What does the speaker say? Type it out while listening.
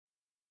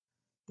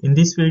In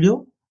this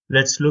video,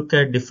 let's look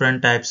at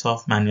different types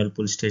of manual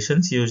pull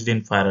stations used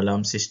in fire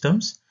alarm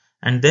systems,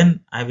 and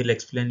then I will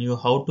explain you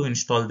how to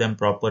install them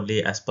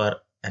properly as per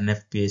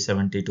NFPA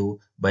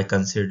 72 by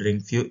considering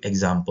few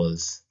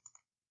examples.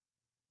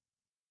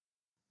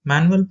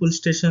 Manual pull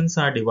stations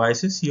are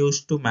devices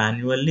used to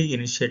manually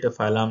initiate a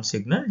fire alarm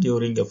signal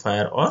during a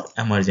fire or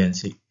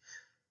emergency.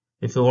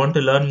 If you want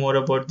to learn more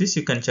about this,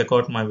 you can check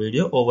out my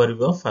video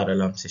overview of fire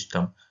alarm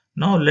system.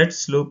 Now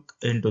let's look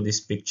into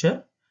this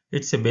picture.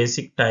 It's a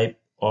basic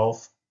type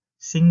of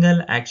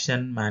single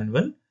action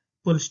manual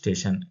pull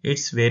station.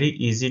 It's very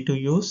easy to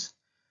use.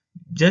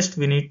 Just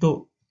we need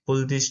to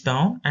pull this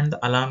down and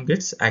the alarm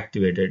gets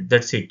activated.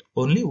 That's it.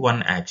 Only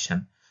one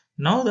action.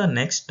 Now the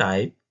next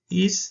type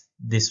is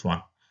this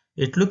one.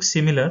 It looks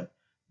similar,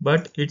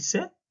 but it's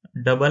a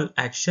double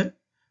action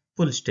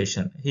pull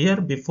station.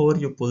 Here before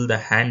you pull the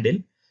handle,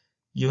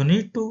 you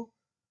need to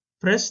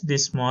press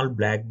this small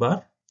black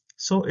bar.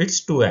 So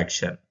it's two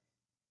action,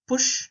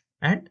 push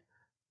and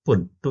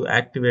pull to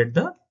activate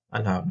the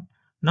alarm.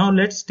 Now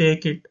let's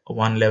take it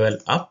one level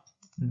up.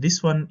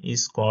 This one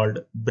is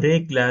called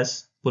break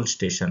glass pull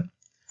station.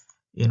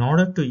 In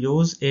order to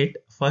use it,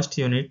 first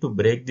you need to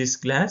break this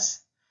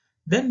glass,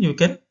 then you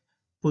can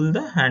pull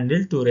the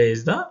handle to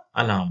raise the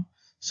alarm.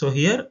 So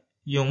here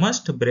you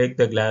must break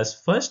the glass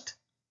first.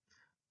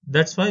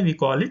 That's why we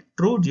call it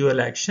true dual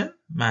action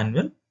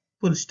manual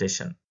pull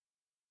station.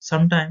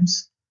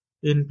 Sometimes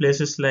in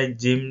places like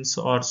gyms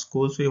or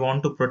schools, we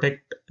want to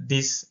protect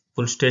these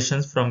pull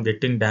stations from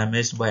getting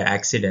damaged by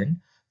accident.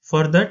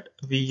 For that,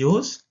 we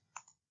use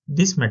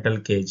this metal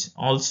cage,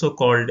 also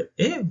called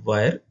a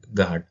wire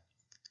guard.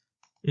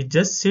 It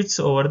just sits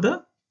over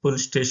the pull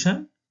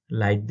station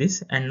like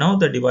this, and now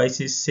the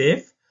device is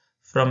safe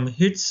from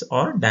hits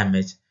or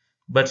damage.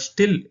 But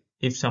still,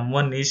 if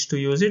someone needs to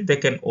use it, they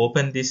can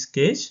open this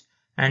cage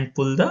and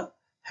pull the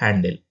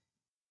handle.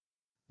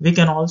 We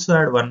can also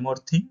add one more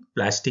thing,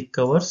 plastic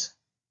covers,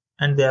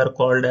 and they are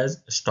called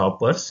as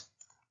stoppers.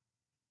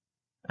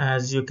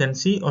 As you can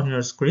see on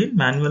your screen,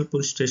 manual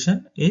pull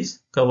station is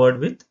covered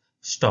with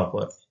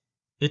stopper.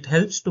 It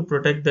helps to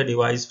protect the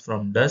device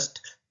from dust,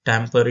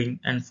 tampering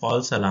and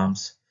false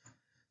alarms.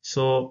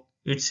 So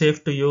it's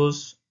safe to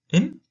use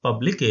in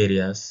public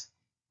areas.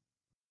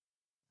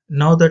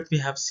 Now that we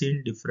have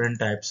seen different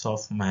types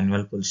of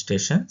manual pull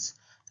stations,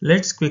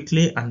 let's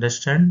quickly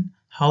understand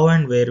how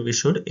and where we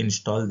should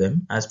install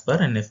them as per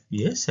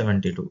NFPA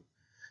 72.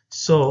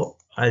 So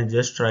I'll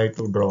just try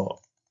to draw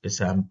a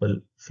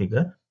sample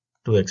figure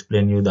to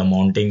explain you the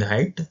mounting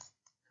height,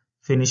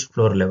 finished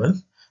floor level.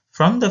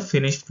 From the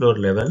finished floor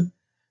level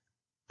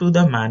to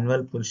the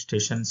manual pull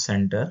station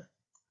center,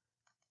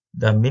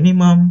 the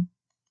minimum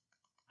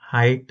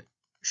height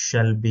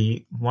shall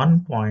be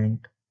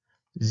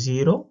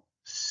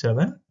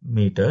 1.07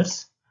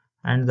 meters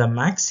and the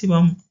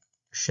maximum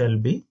shall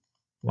be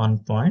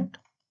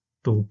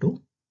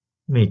 1.22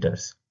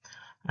 meters.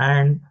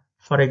 And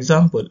for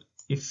example,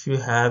 if you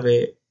have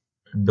a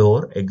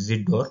door,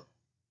 exit door,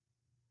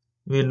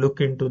 we look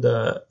into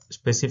the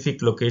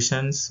specific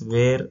locations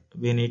where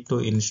we need to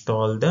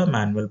install the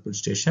manual pull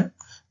station,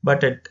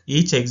 but at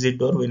each exit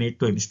door we need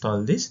to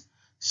install this.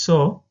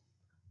 So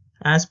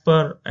as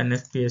per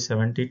NFPA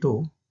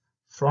 72,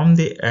 from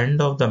the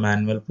end of the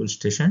manual pull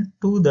station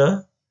to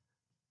the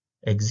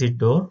exit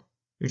door,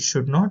 it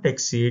should not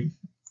exceed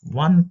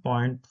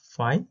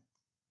 1.5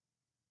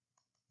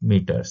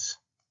 meters.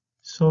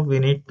 So we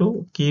need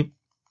to keep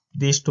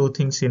these two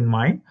things in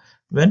mind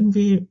when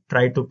we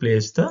try to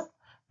place the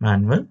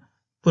manual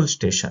pull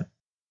station.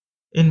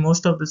 In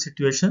most of the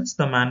situations,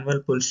 the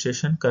manual pull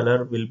station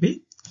color will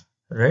be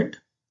red.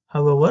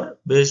 However,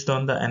 based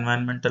on the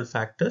environmental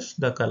factors,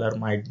 the color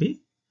might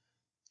be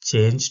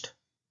changed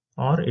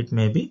or it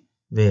may be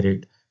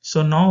varied.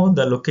 So now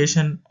the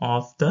location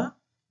of the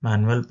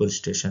manual pull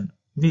station.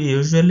 We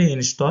usually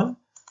install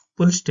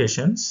pull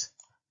stations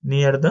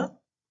near the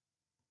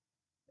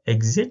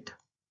exit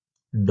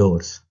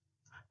doors,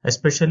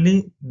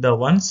 especially the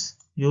ones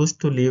used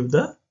to leave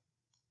the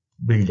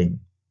building.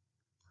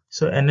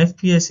 So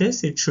NFPA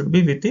says it should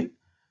be within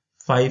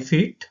 5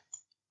 feet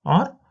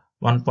or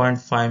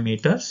 1.5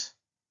 meters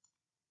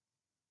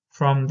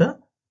from the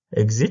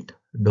exit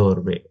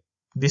doorway.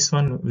 This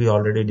one we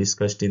already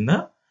discussed in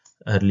the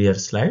earlier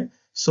slide.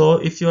 So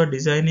if you are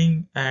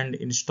designing and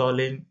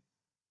installing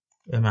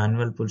a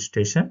manual pull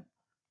station,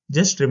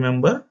 just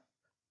remember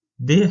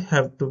they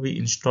have to be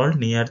installed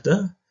near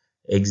the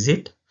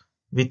exit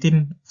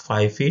within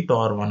 5 feet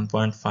or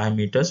 1.5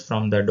 meters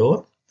from the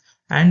door,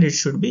 and it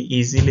should be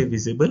easily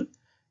visible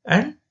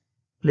and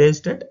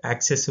placed at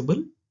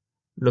accessible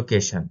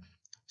location.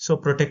 So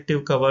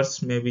protective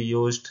covers may be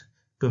used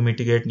to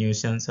mitigate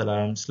nuisance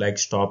alarms like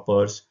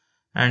stoppers,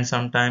 and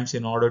sometimes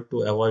in order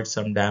to avoid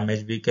some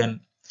damage we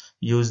can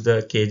use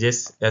the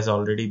cages as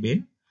already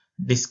been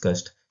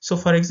discussed. So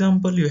for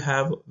example, you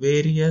have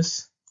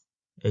various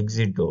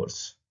exit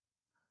doors.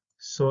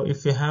 So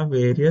if you have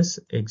various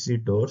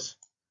exit doors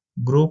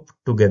grouped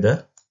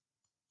together,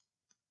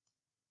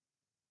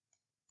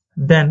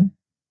 then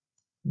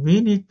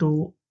we need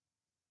to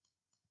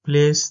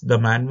place the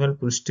manual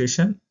pull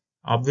station.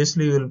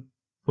 Obviously you will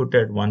put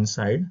at one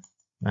side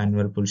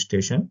manual pull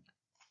station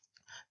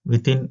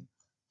within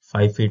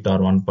 5 feet or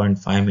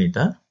 1.5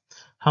 meter.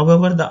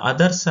 However, the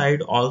other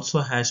side also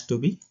has to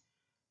be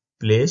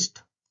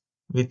placed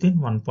within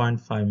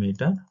 1.5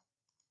 meter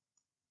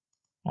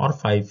or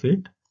 5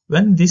 feet.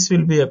 When this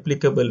will be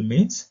applicable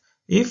means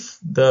if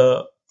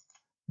the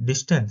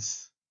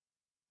distance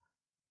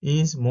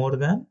is more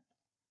than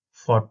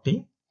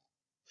 40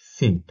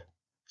 feet.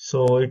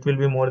 So it will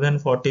be more than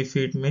 40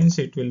 feet means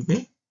it will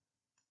be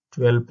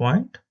 12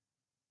 point.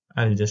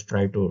 I'll just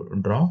try to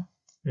draw.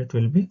 It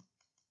will be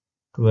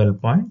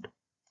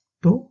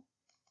 12.2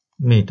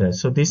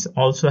 meters. So this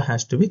also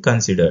has to be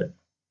considered.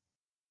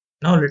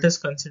 Now let us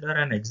consider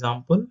an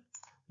example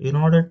in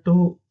order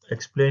to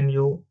explain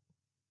you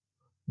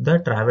the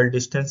travel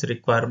distance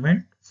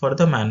requirement for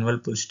the manual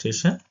pull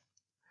station.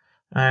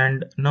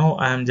 And now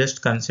I am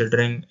just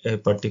considering a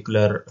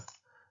particular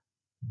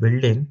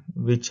building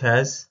which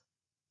has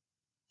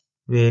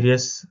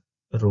various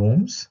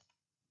rooms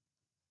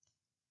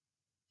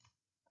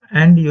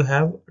and you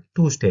have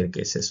two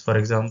staircases. For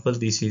example,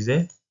 this is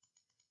a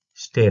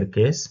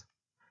staircase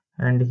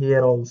and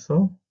here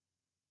also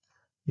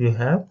you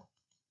have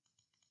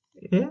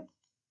a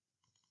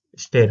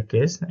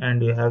staircase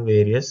and you have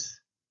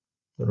various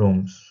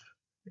rooms.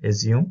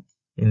 Assume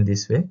in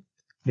this way.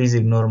 Please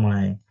ignore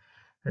my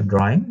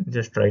drawing,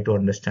 just try to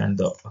understand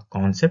the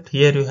concept.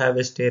 Here you have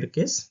a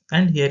staircase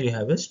and here you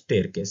have a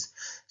staircase.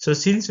 So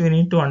since we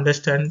need to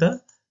understand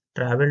the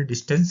travel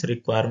distance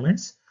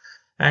requirements,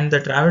 and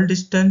the travel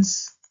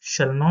distance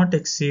shall not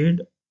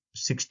exceed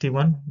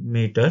 61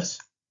 meters,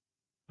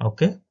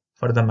 okay,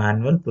 for the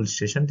manual pull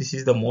station. This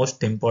is the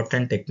most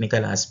important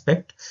technical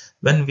aspect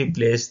when we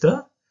place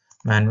the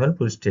manual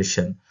pull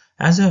station.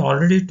 As I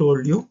already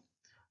told you,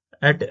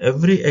 at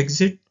every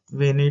exit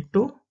we need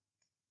to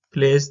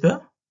place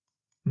the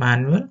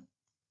manual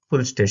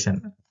pull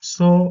station.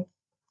 So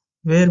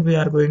where we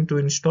are going to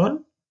install?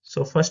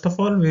 So first of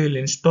all we will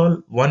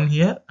install one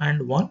here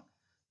and one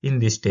in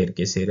this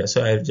staircase area.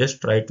 So I'll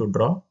just try to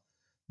draw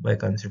by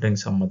considering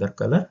some other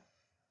color.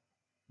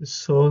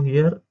 So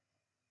here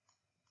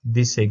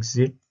this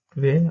exit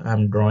way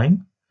I'm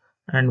drawing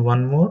and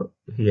one more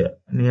here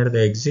near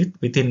the exit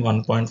within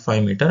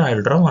 1.5 meter.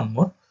 I'll draw one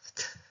more.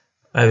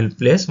 I will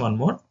place one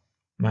more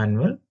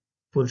manual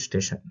pull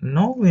station.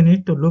 Now we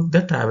need to look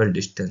the travel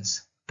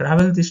distance.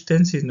 Travel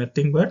distance is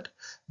nothing but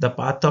the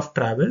path of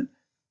travel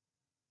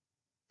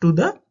to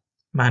the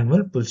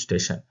manual pull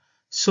station.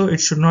 So it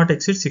should not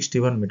exceed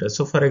 61 meters.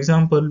 So for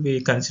example, we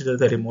consider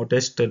the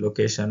remotest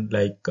location,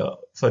 like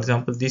for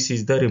example, this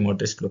is the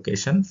remotest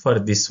location for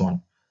this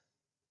one.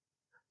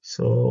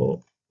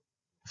 So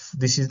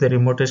this is the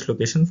remotest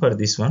location for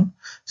this one.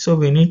 So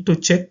we need to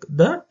check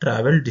the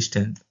travel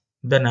distance,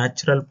 the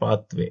natural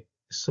pathway.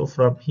 So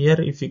from here,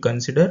 if you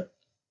consider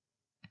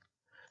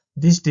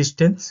this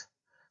distance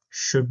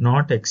should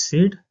not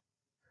exceed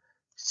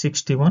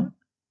 61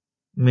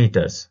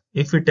 meters.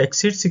 If it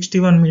exceeds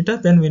 61 meters,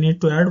 then we need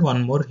to add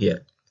one more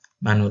here,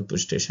 manual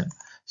push station.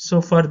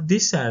 So for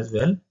this as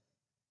well,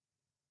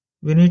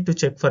 we need to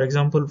check, for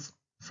example,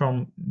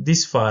 from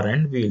this far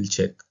end, we will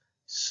check.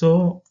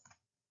 So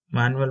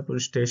manual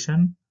push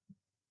station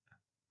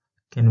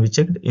can be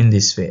checked in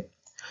this way.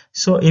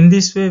 So in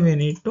this way, we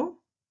need to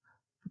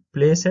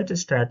place at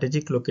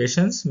strategic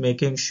locations,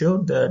 making sure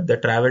that the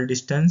travel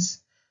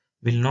distance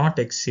will not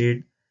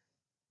exceed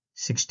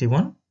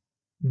 61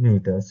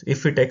 meters.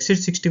 If it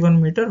exceeds 61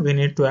 meters, we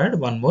need to add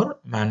one more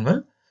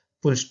manual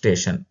pull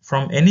station.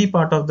 From any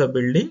part of the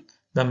building,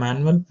 the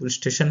manual pull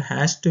station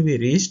has to be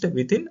reached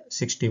within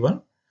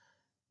 61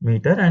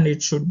 meters and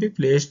it should be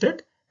placed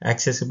at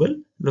accessible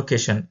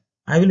location.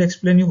 I will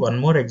explain you one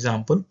more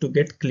example to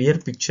get clear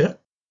picture.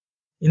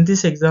 In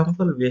this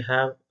example, we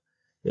have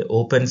an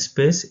open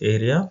space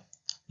area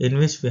in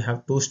which we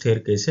have two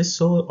staircases.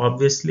 So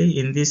obviously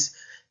in this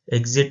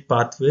exit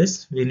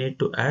pathways, we need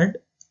to add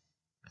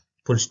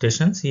pull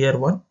stations, here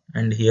one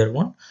and here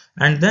one,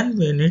 and then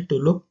we need to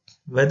look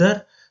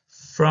whether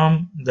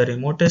from the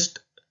remotest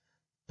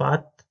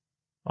path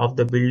of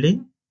the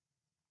building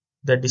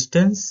the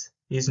distance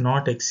is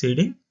not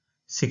exceeding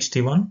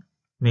 61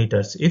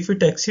 meters. If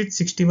it exceeds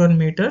 61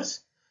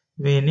 meters,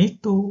 we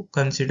need to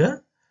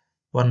consider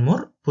one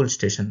more pull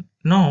station.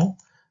 Now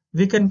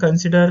we can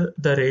consider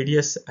the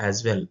radius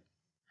as well.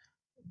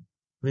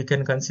 We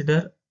can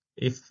consider,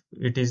 if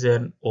it is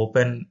an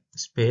open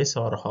space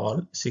or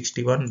hall,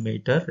 61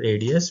 meter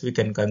radius we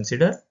can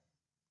consider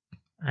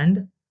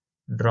and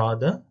draw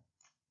the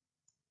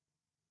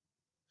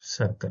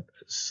circle.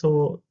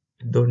 So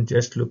don't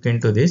just look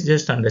into this,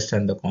 just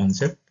understand the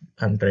concept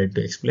I'm trying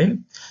to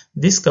explain.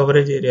 This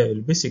coverage area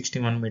will be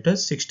 61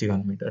 meters,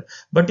 61 meter.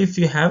 But if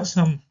you have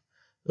some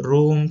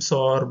rooms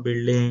or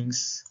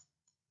buildings,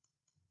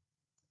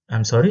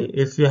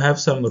 if you have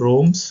some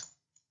rooms,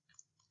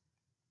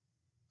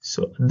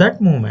 so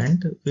that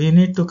moment we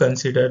need to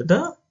consider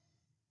the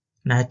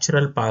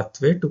natural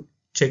pathway to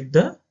check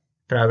the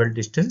travel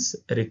distance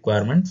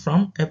requirement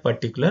from a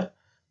particular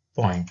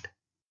point.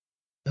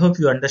 I hope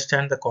you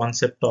understand the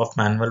concept of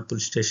manual pull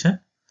station.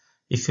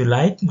 If you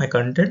like my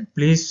content,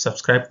 please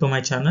subscribe to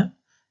my channel.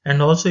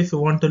 And also, if you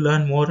want to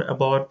learn more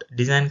about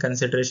design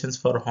considerations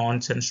for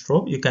horns and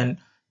strobe, you can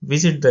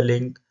visit the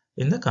link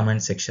in the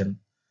comment section.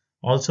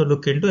 Also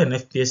look into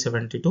NFPA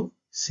 72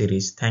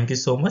 series. Thank you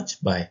so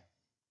much. Bye.